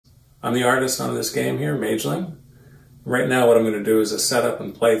I'm the artist on this game here, Mageling. Right now what I'm going to do is a setup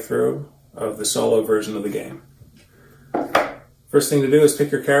and playthrough of the solo version of the game. First thing to do is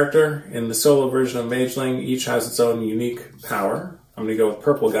pick your character. In the solo version of Mageling, each has its own unique power. I'm going to go with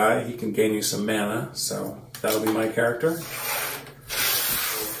Purple Guy. He can gain you some mana, so that'll be my character.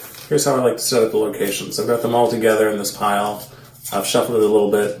 Here's how I like to set up the locations. I've got them all together in this pile. I've shuffled it a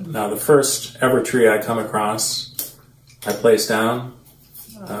little bit. Now the first ever tree I come across, I place down.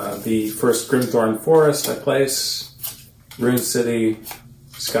 The first Grimthorn Forest I place. Rune City,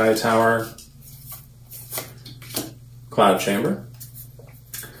 Sky Tower, Cloud Chamber.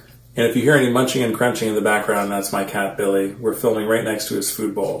 And if you hear any munching and crunching in the background, that's my cat Billy. We're filming right next to his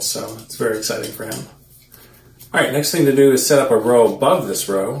food bowl, so it's very exciting for him. Alright, next thing to do is set up a row above this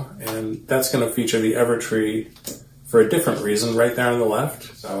row, and that's going to feature the Evertree for a different reason right there on the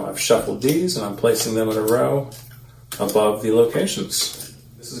left. So I've shuffled these and I'm placing them in a row above the locations.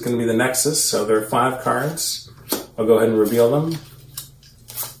 This is going to be the Nexus, so there are 5 cards. I'll go ahead and reveal them.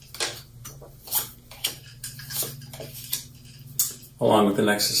 Along with the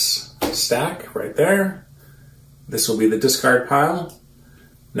Nexus stack right there. This will be the discard pile.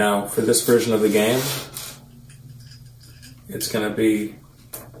 Now for this version of the game, it's going to be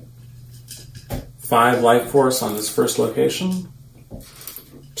 5 life force on this first location,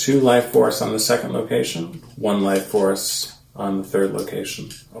 2 life force on the second location, 1 life force on the third location.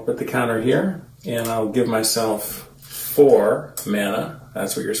 I'll put the counter here, and I'll give myself 4 mana.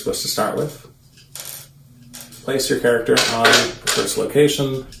 That's what you're supposed to start with. Place your character on the first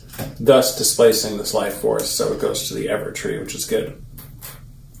location, thus displacing this life force, so it goes to the Evertree, which is good.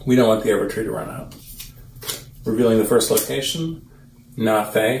 We don't want the Evertree to run out. Revealing the first location,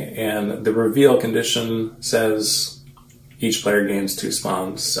 Nafe, and the reveal condition says each player gains 2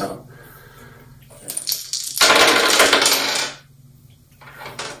 spawns, so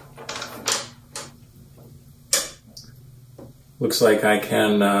looks like I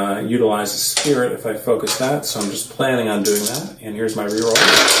can utilize a spirit if I focus that, so I'm just planning on doing that. And here's my reroll.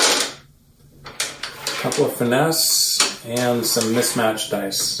 A couple of finesse and some mismatched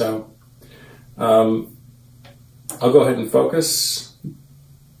dice. So I'll go ahead and focus,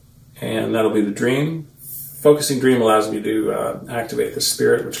 and that'll be the dream. Focusing dream allows me to activate the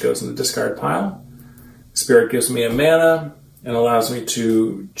spirit, which goes in the discard pile. Spirit gives me a mana and allows me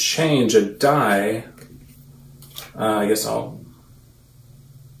to change a die. I guess I'll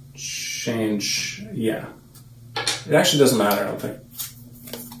change, yeah. It actually doesn't matter, I don't think.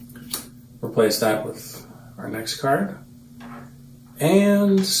 Replace that with our next card.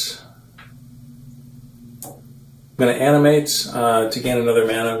 And I'm going to animate to gain another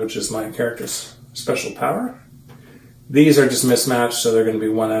mana, which is my character's special power. These are just mismatched, so they're going to be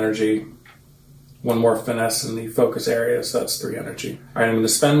 1 energy. 1 more finesse in the focus area, so that's 3 energy. Alright, I'm going to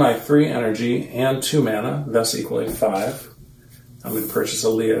spend my 3 energy and 2 mana, thus equaling 5. I'm going to purchase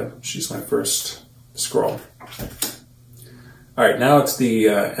Aaliyah. She's my first scroll. Alright, now it's the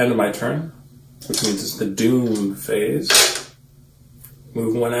end of my turn, which means it's the Doom phase.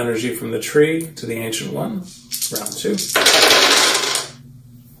 Move 1 energy from the tree to the Ancient One. Round 2.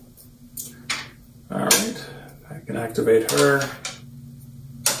 Alright, I can activate her.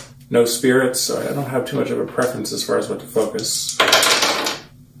 No spirits, so I don't have too much of a preference as far as what to focus.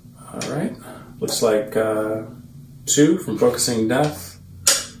 Alright, looks like 2 from focusing death,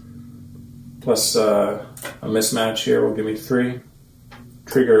 plus a mismatch here will give me 3.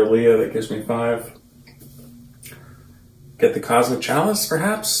 Trigger Aaliyah, that gives me 5. Get the Cosmic Chalice,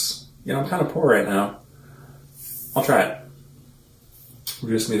 perhaps? You know, I'm kind of poor right now. I'll try it.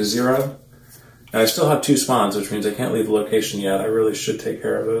 Reduce me to 0. And I still have 2 spawns, which means I can't leave the location yet. I really should take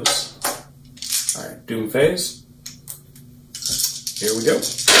care of those. Alright, Doom phase. Here we go.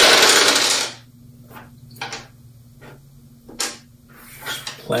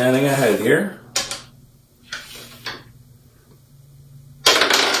 Planning ahead here.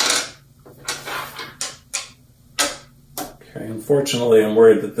 Okay, unfortunately I'm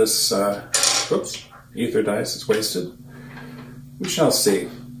worried that this ether dice is wasted. We shall see.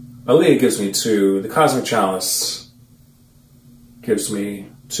 Aaliyah gives me 2. The Cosmic Chalice gives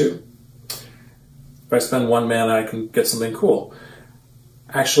me 2. If I spend 1 mana, I can get something cool.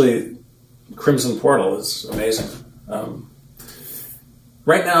 Actually, Crimson Portal is amazing.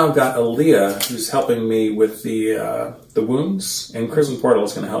 Right now I've got Aaliyah, who's helping me with the wounds, and Crimson Portal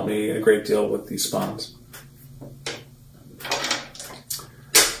is going to help me a great deal with these spawns.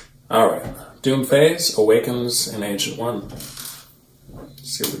 Alright, Doom phase awakens an Ancient One. Let's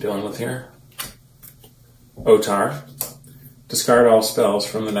see what we're dealing with here. Otar. Discard all spells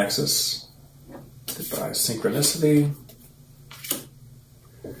from the Nexus. Goodbye Synchronicity.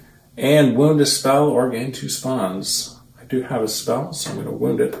 And wound a spell or gain 2 spawns. I do have a spell, so I'm going to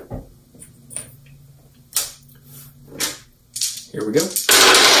wound it. Here we go.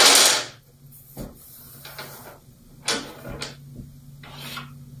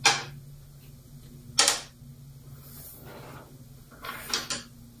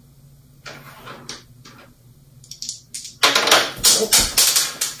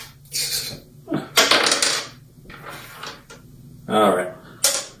 All right.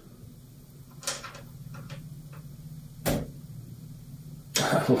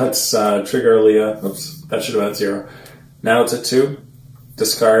 Let's trigger Aaliyah. Oops, that should have been at 0. Now it's at 2.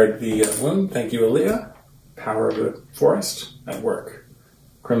 Discard the wound. Thank you, Aaliyah. Power of the Forest at work.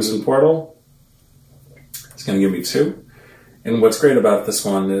 Crimson Portal. It's going to give me 2. And what's great about this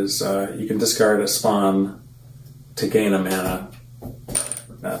one is you can discard a spawn to gain a mana.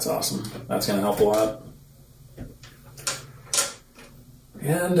 That's awesome. That's going to help a lot.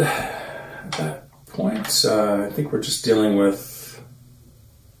 And at that point, I think we're just dealing with...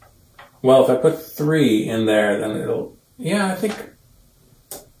 Well, if I put 3 in there, then it'll... Yeah, I think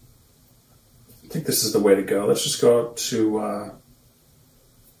this is the way to go. Let's just go up to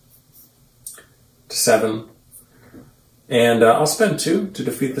 7. And I'll spend 2 to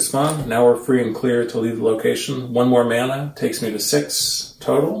defeat the spawn. Now we're free and clear to leave the location. 1 more mana takes me to 6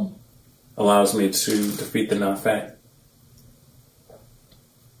 total. Allows me to defeat the Nafei.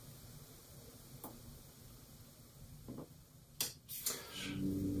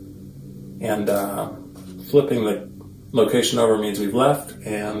 And flipping the location over means we've left,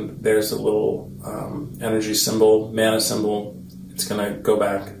 and there's a little energy symbol, mana symbol. It's going to go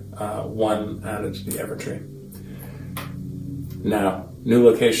back 1 added to the Evertree. Now, new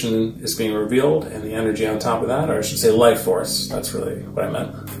location is being revealed, and the energy on top of that, or I should say life force, that's really what I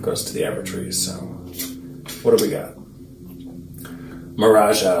meant, goes to the Evertree. So, what do we got?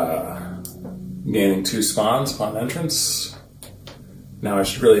 Miraja, gaining 2 spawns upon entrance. Now I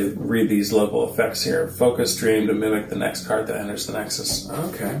should really read these local effects here. Focus dream to mimic the next card that enters the Nexus.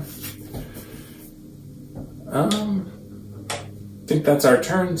 Okay. I think that's our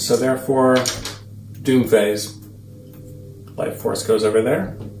turn, so therefore, Doom Phase. Life Force goes over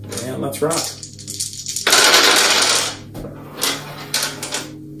there, and let's rock.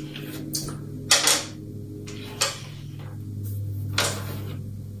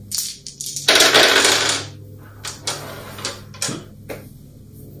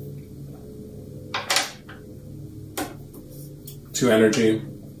 2 energy,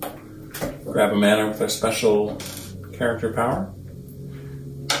 grab a mana with our special character power.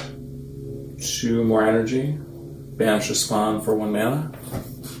 2 more energy, banish a spawn for 1 mana.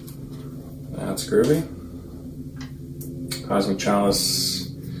 That's groovy. Cosmic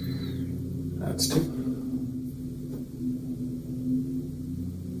Chalice, that's 2.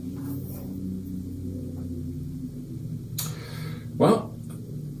 Well,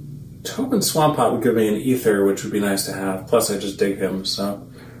 Tobin Swampot would give me an Ether, which would be nice to have. Plus, I just dig him, so...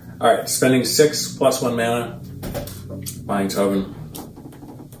 Alright, spending 6 plus 1 mana. Buying Tobin.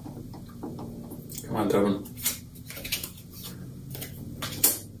 Come on, Tobin.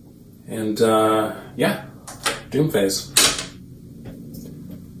 And, yeah. Doom Phase.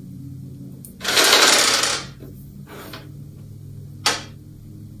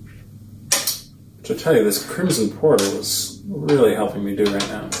 Which I tell you, this Crimson Portal is really helping me do right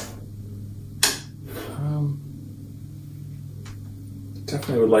now.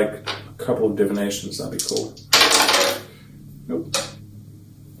 Definitely would like a couple of divinations, that'd be cool. Nope.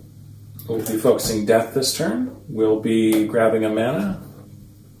 We'll be focusing Death this turn. We'll be grabbing a mana.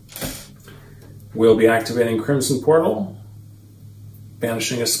 We'll be activating Crimson Portal,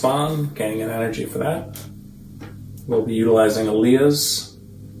 banishing a spawn, gaining an energy for that. We'll be utilizing Aaliyah's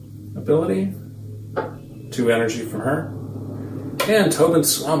ability, 2 energy from her. And Tobin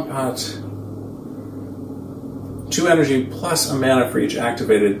Swampot, 2 energy plus a mana for each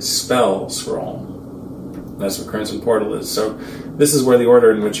activated spell scroll. That's what Crimson Portal is. So this is where the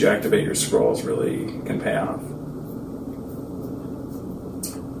order in which you activate your scrolls really can pay off.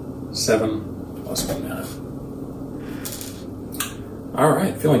 7 plus 1 mana.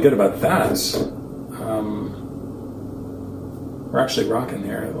 Alright, feeling good about that. We're actually rocking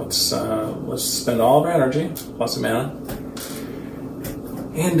here. Let's spend all of our energy plus a mana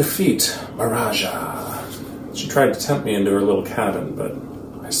and defeat Miraja. She tried to tempt me into her little cabin, but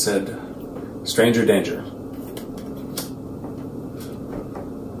I said, stranger danger.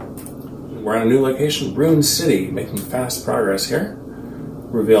 We're on a new location, Rune City, making fast progress here.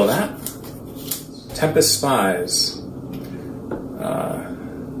 Reveal that. Tempest Spies.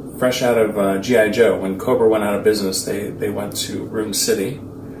 Fresh out of G.I. Joe. When Cobra went out of business, they went to Rune City.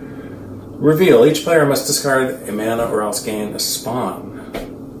 Reveal. Each player must discard a mana or else gain a spawn.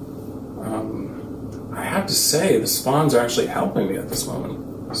 I have to say, the spawns are actually helping me at this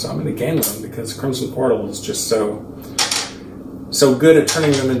moment. So I'm going to gain one because Crimson Portal is just so good at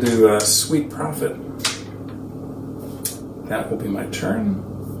turning them into sweet profit. That will be my turn.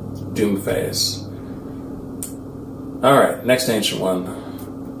 Doom phase. Alright, next ancient one.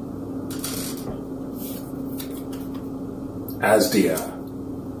 Asdia.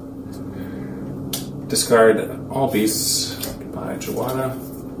 Discard all beasts. Goodbye, Jawada.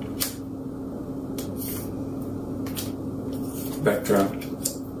 Vectra.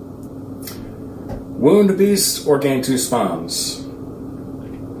 Wound a beast or gain 2 spawns.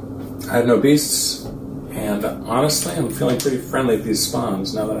 I have no beasts, and honestly, I'm feeling pretty friendly with these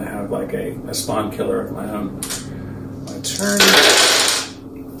spawns now that I have like a spawn killer of my own. My turn.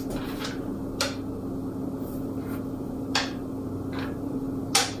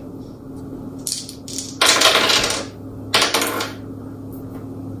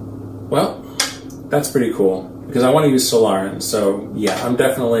 Well, that's pretty cool, because I want to use Solaran, so yeah, I'm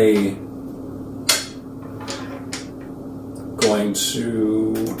definitely going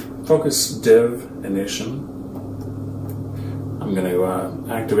to focus Div Initiation. I'm going to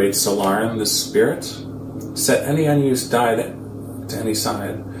activate Solaran, this spirit, set any unused die to any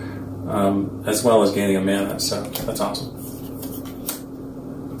side, as well as gaining a mana, so that's awesome.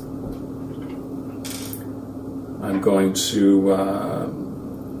 I'm going to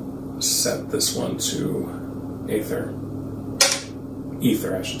set this one to Ether,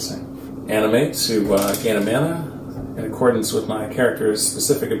 I should say. Animate to gain a mana in accordance with my character's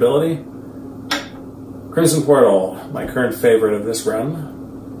specific ability. Crimson Portal, my current favorite of this run.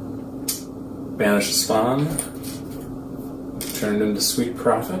 Banish a spawn. Turn it into Sweet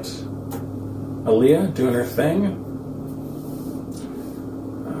Profit. Aaliyah doing her thing.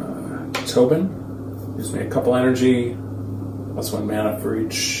 Tobin gives me a couple energy, plus 1 mana for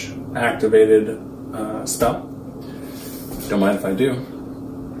each activated spell. Don't mind if I do.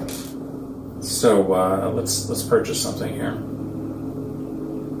 So let's purchase something here.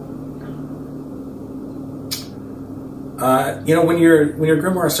 You know, when your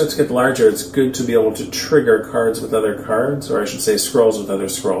grimoire starts to get larger, it's good to be able to trigger cards with other cards, or I should say scrolls with other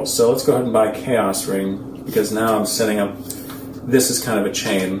scrolls. So let's go ahead and buy Chaos Ring, because now I'm setting up. This is kind of a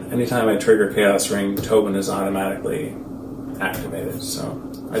chain. Anytime I trigger Chaos Ring, Tobin is automatically activated. So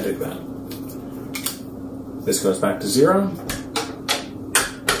I dig that. This goes back to 0.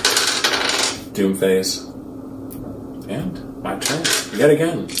 Doom phase. And my turn. Yet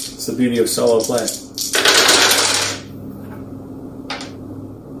again. It's the beauty of solo play.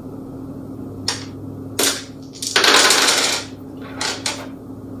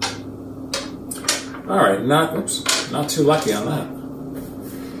 Alright, not too lucky on that.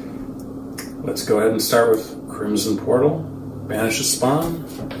 Let's go ahead and start with Crimson Portal. Banish a spawn.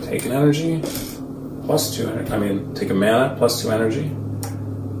 Take an energy. Plus 2 energy. Take a mana, plus 2 energy.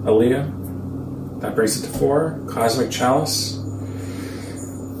 Aaliyah. That brings it to 4. Cosmic Chalice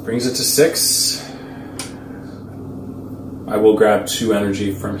brings it to 6. I will grab 2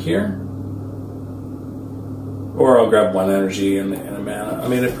 energy from here. Or I'll grab 1 energy and a mana.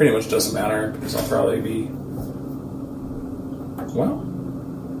 It pretty much doesn't matter, because I'll probably be... Well,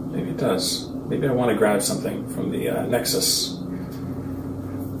 maybe it does. Maybe I want to grab something from the Nexus.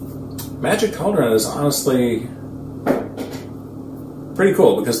 Magic Cauldron is honestly pretty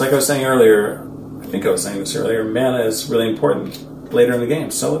cool, because like I was saying earlier, I think I was saying this earlier, mana is really important later in the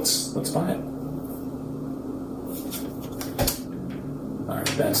game, so let's buy it. Alright,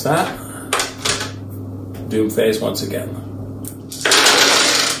 that's that. Doom phase once again.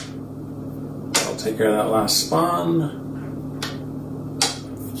 I'll take care of that last spawn.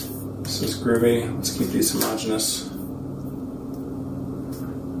 This is groovy. Let's keep these homogeneous.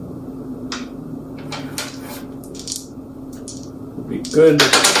 Would be good.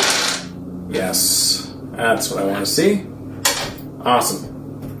 Yes, that's what I want to see. Awesome.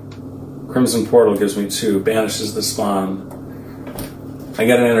 Crimson Portal gives me 2, banishes the spawn. I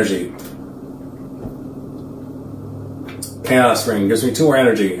get an energy. Chaos Ring gives me 2 more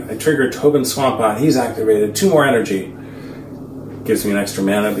energy. I trigger Tobin Swampot, he's activated, 2 more energy. Gives me an extra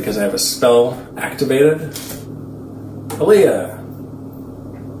mana because I have a spell activated. Aaliyah.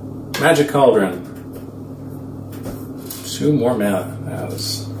 Magic Cauldron. 2 more mana. That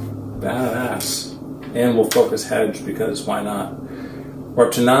is badass. And we'll focus Hedge, because why not? We're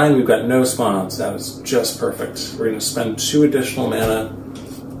up to 9, we've got no spawns. That is just perfect. We're going to spend 2 additional mana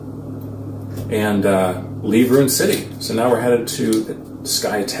and leave Rune City. So now we're headed to the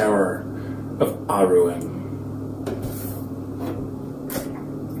Sky Tower of Aruim.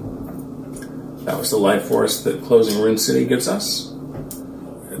 That was the life force that closing Rune City gives us.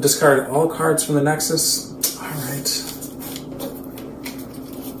 Discard all cards from the Nexus. Alright.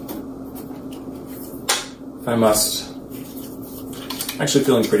 If I must. Actually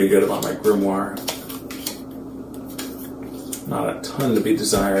feeling pretty good about my Grimoire. Not a ton to be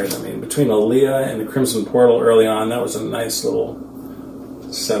desired. I mean, between Aaliyah and the Crimson Portal early on, that was a nice little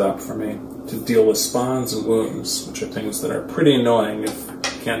setup for me to deal with spawns and wounds, which are things that are pretty annoying if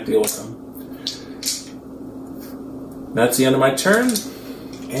you can't deal with them. That's the end of my turn,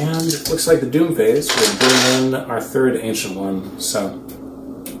 and it looks like the Doom phase will bring in our third Ancient One, so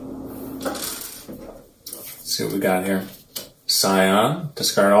let's see what we got here. Scion,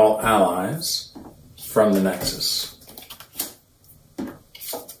 discard all allies from the Nexus.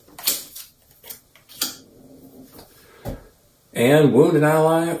 And wound an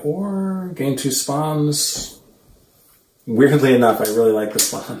ally or gain 2 spawns. Weirdly enough, I really like the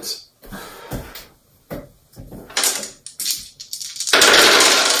spawns.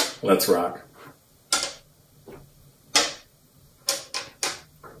 Let's rock.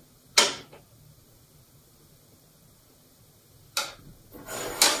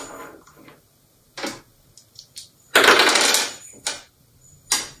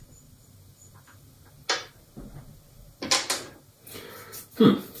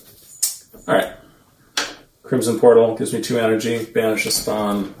 Alright. Crimson Portal gives me 2 energy, banish a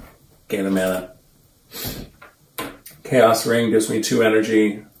spawn, gain a mana. Chaos Ring gives me 2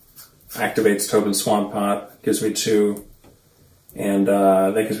 energy, activates Tobin Swampot, gives me 2, and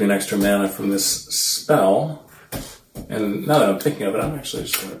that gives me an extra mana from this spell. And now that I'm thinking of it, I'm actually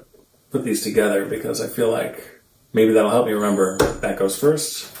just going to put these together because I feel like maybe that'll help me remember that goes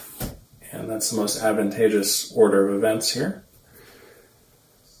first. And that's the most advantageous order of events here.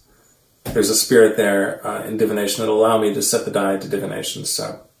 There's a spirit there in Divination that'll allow me to set the die to Divination,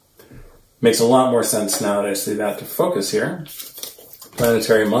 so makes a lot more sense now that I see that to focus here.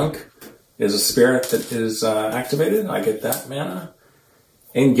 Planetary Monk is a spirit that is activated. I get that mana.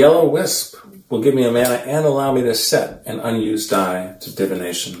 And Yellow Wisp will give me a mana and allow me to set an unused die to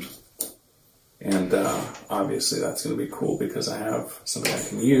Divination. And obviously that's going to be cool because I have something I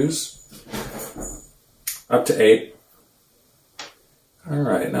can use. Up to 8.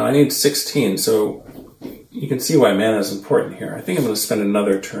 Alright, now I need 16, so you can see why mana is important here. I think I'm going to spend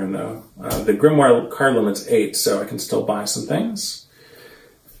another turn, though. The Grimoire card limit's 8, so I can still buy some things.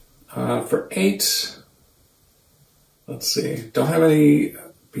 For 8, let's see, don't have any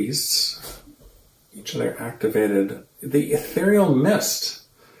beasts. Each of their activated. The Ethereal Mist.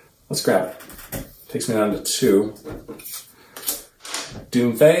 Let's grab it. Takes me down to 2.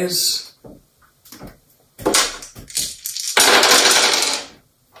 Doom Phase.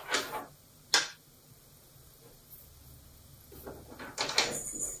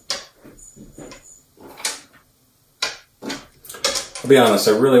 I'll be honest,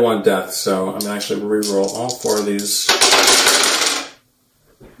 I really want death, so I'm going to actually reroll all 4 of these.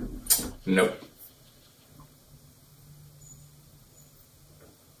 Nope.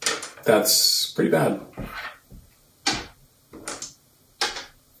 That's pretty bad.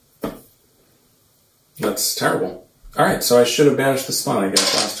 That's terrible. Alright, so I should have banished the spawn, I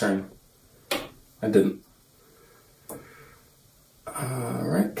guess, last turn. I didn't.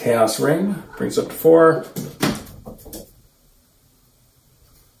 Alright, Chaos Ring brings up to 4.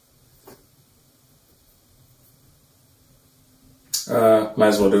 Might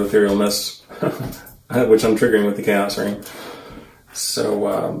as well do Ethereal Mist, which I'm triggering with the Chaos Ring.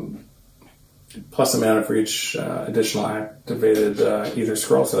 So, plus a mana for each additional activated Ether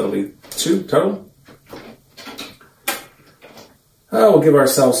Scroll, so that'll be 2 total. We'll give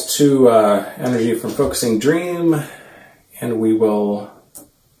ourselves 2 energy from Focusing Dream, and we will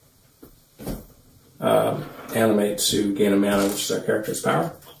animate to gain a mana, which is our character's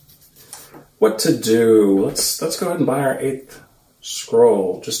power. What to do? Let's go ahead and buy our 8th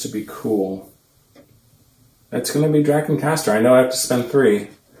scroll, just to be cool. It's going to be Drakencaster. I know I have to spend 3.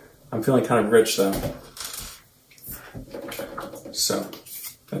 I'm feeling kind of rich, though. So,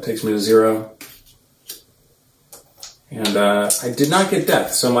 that takes me to 0. And I did not get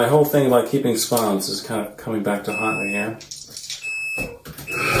death, so my whole thing about keeping spawns is kind of coming back to haunt me here.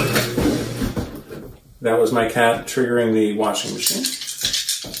 That was my cat triggering the washing machine.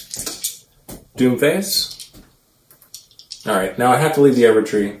 Doom Phase. Alright, now I have to leave the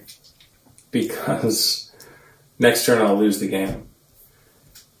Evertree because next turn I'll lose the game.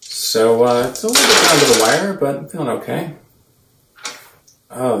 So it's a little bit down to the wire, but I'm feeling okay.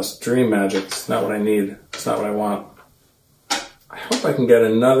 Oh, it's Dream Magic. It's not what I need. It's not what I want. I hope I can get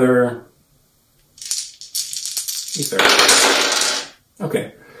another Ether.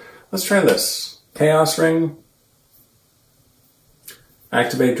 Okay. Let's try this. Chaos Ring.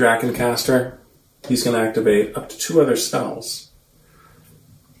 Activate Drakencaster. He's going to activate up to 2 other spells.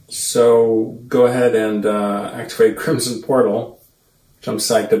 So go ahead and activate Crimson Portal, which I'm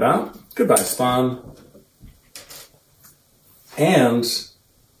psyched about. Goodbye, Spawn. And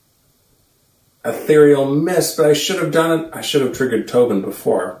Ethereal Mist, but I should have done it. I should have triggered Tobin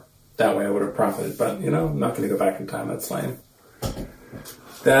before. That way I would have profited, but you know, I'm not going to go back in time. That's lame.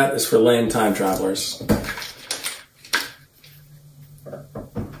 That is for lame time travelers.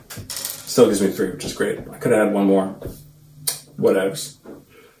 Still gives me 3, which is great. I could have had 1 more. Whatevs.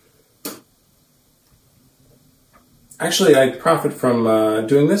 Actually, I profit from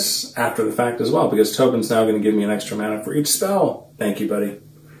doing this after the fact as well, because Tobin's now going to give me an extra mana for each spell. Thank you, buddy.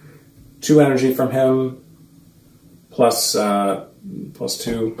 2 energy from him, plus 2.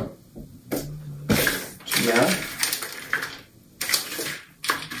 Yeah.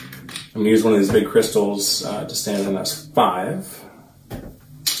 I'm going to use one of these big crystals to stand in as 5.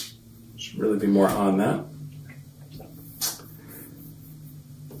 Should really be more on that.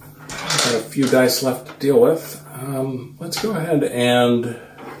 Got a few dice left to deal with. Let's go ahead and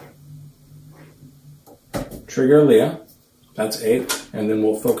trigger Leah. That's 8. And then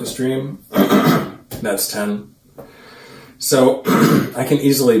we'll focus Dream. That's 10. So I can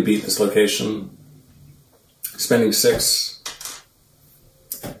easily beat this location. Spending 6.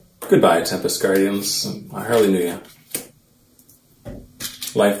 Goodbye, Tempest Guardians. I hardly knew you.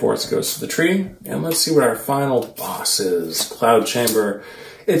 Life Force goes to the tree. And let's see what our final boss is. Cloud Chamber.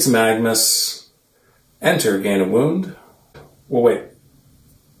 It's Magmus. Enter, gain a wound. Well, wait.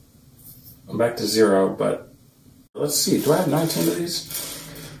 I'm back to 0, but let's see. Do I have 19 of these?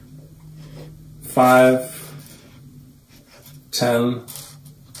 5, 10,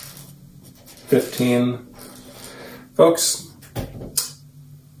 15. Folks,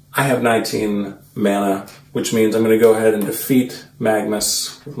 I have 19 mana, which means I'm going to go ahead and defeat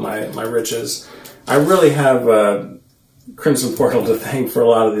Magmus with my riches. I really have Crimson Portal to thank for a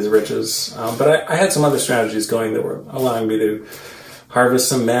lot of these riches, but I had some other strategies going that were allowing me to harvest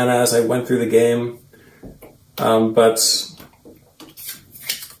some mana as I went through the game. But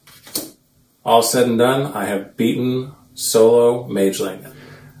all said and done, I have beaten solo Mageling.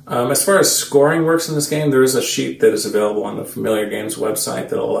 As far as scoring works in this game, there is a sheet that is available on the Familiar Games website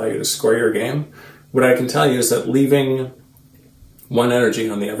that will allow you to score your game. What I can tell you is that leaving 1 energy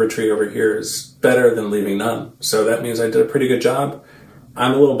on the Evertree over here is better than leaving none. So that means I did a pretty good job.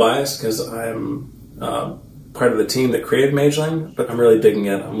 I'm a little biased because I'm part of the team that created Mageling, but I'm really digging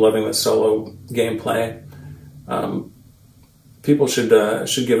it. I'm loving the solo gameplay. People should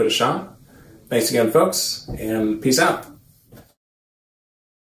give it a shot. Thanks again, folks, and peace out.